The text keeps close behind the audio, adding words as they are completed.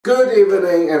Good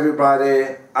evening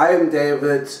everybody, I am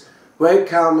David.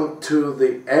 Welcome to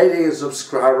the 80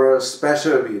 subscriber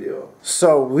special video.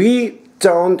 So we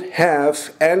don't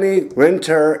have any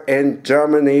winter in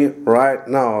Germany right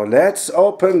now. Let's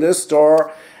open this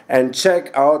door and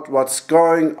check out what's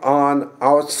going on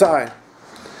outside.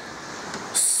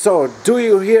 So do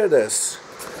you hear this?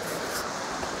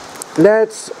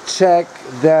 Let's check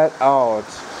that out.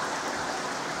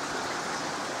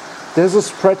 This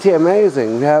is pretty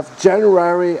amazing. We have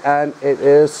January and it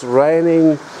is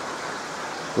raining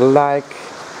like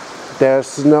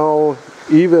there's no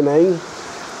evening,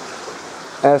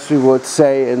 as we would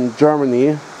say in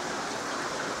Germany.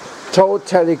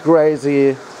 Totally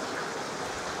crazy.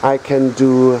 I can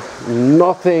do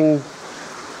nothing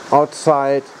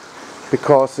outside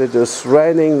because it is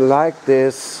raining like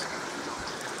this.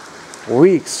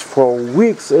 For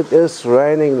weeks it is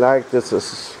raining like this.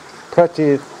 It's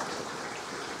pretty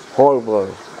horrible.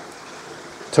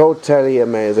 Totally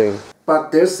amazing.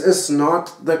 But this is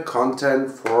not the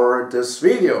content for this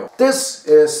video. This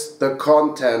is the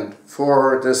content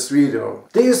for this video.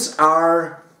 These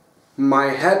are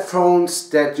my headphones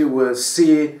that you will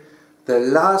see the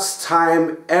last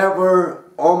time ever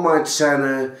on my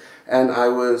channel, and I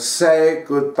will say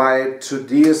goodbye to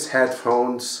these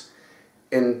headphones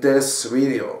in this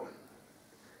video.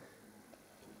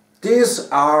 These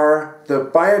are the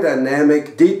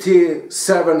Beyerdynamic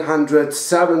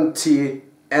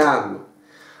DT770M.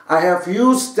 I have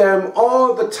used them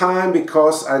all the time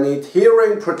because I need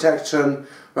hearing protection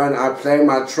when I play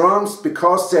my drums,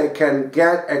 because they can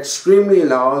get extremely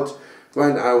loud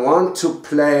when I want to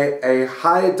play a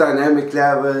high dynamic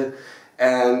level,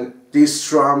 and these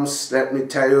drums, let me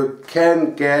tell you,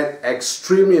 can get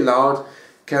extremely loud,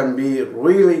 can be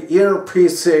really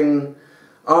ear-piercing,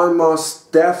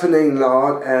 almost deafening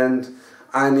loud, and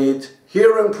I need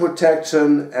hearing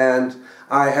protection, and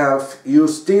I have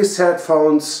used these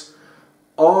headphones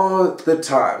all the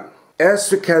time.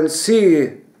 As you can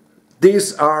see,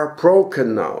 these are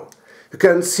broken now. You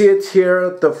can see it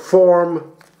here, the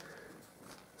form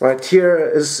right here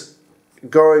is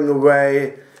going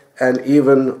away, and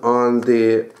even on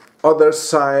the other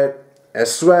side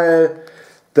as well.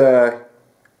 The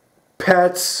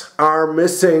pads are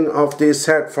missing of these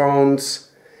headphones,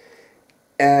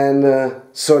 and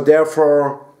so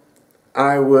therefore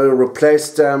I will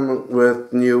replace them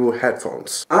with new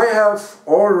headphones. I have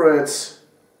ordered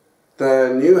the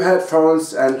new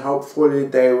headphones and hopefully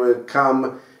they will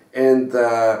come in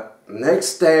the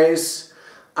next days.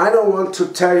 I don't want to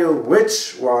tell you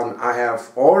which one I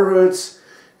have ordered.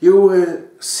 You will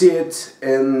see it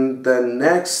in the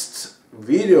next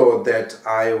video that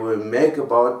I will make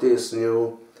about these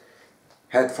new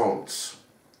headphones.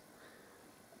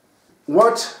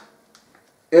 What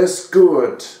is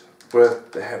good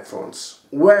with the headphones?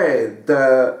 Well,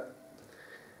 the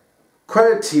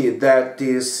quality that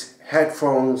these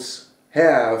headphones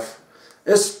have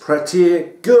is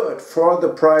pretty good for the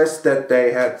price that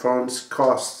the headphones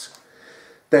cost.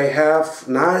 They have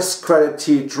nice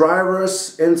quality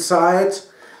drivers inside.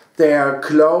 They are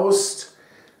closed.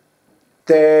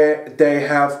 They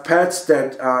have pads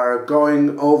that are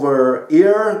going over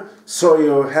ear, so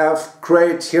you have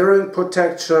great hearing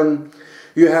protection.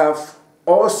 You have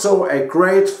also a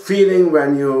great feeling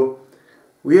when you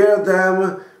wear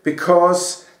them,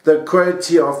 because the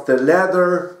quality of the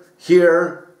leather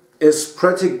here is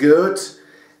pretty good,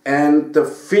 and the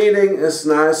feeling is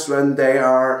nice when they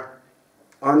are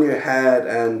on your head,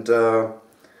 and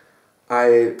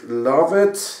I love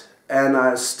it, and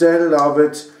I still love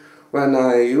it when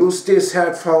I use these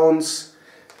headphones.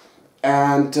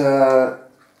 And the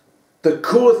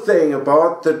cool thing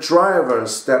about the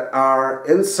drivers that are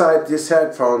inside these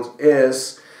headphones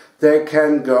is they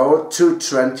can go to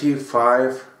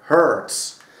 25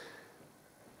 Hertz.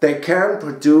 They can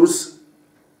produce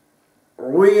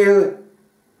real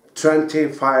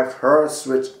 25 Hertz,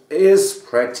 which is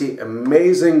pretty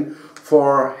amazing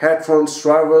for headphones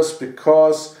drivers,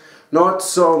 because not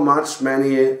so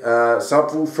many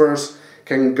subwoofers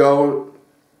can go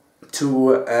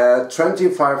to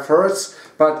 25 Hertz,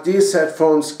 but these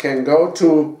headphones can go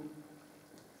to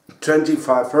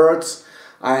 25 Hertz.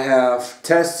 I have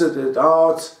tested it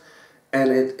out and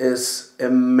it is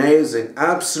amazing,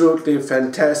 absolutely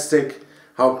fantastic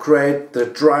how great the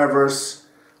drivers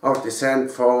of these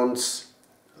headphones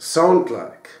sound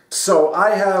like. So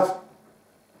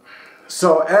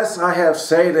as I have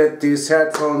stated, these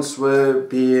headphones will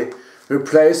be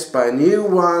replaced by new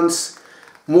ones.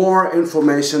 More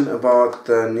information about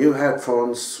the new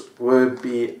headphones will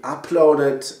be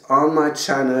uploaded on my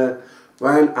channel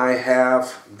when I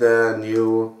have the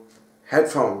new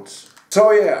headphones.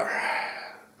 So yeah,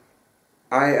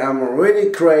 I am really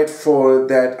grateful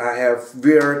that I have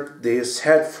weared these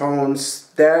headphones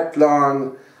that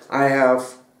long. I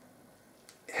have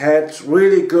had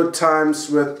really good times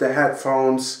with the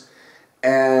headphones,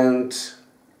 and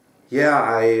yeah,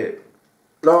 I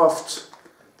loved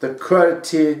the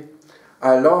quality.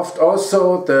 I loved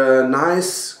also the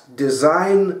nice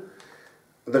design,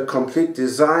 the complete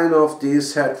design of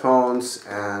these headphones,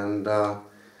 and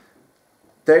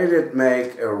they did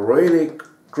make a really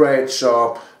great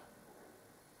job,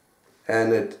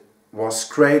 and it was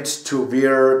great to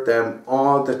wear them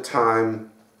all the time.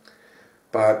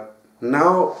 But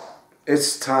now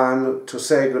it's time to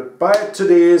say goodbye to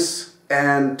these,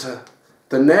 and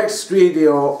the next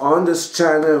video on this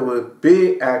channel will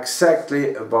be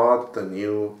exactly about the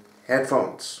new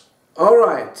headphones.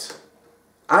 Alright,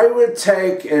 I will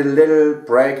take a little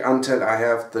break until I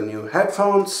have the new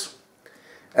headphones,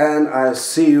 and I'll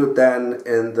see you then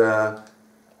in the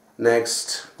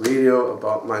next video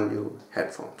about my new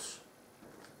headphones.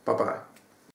 Bye bye.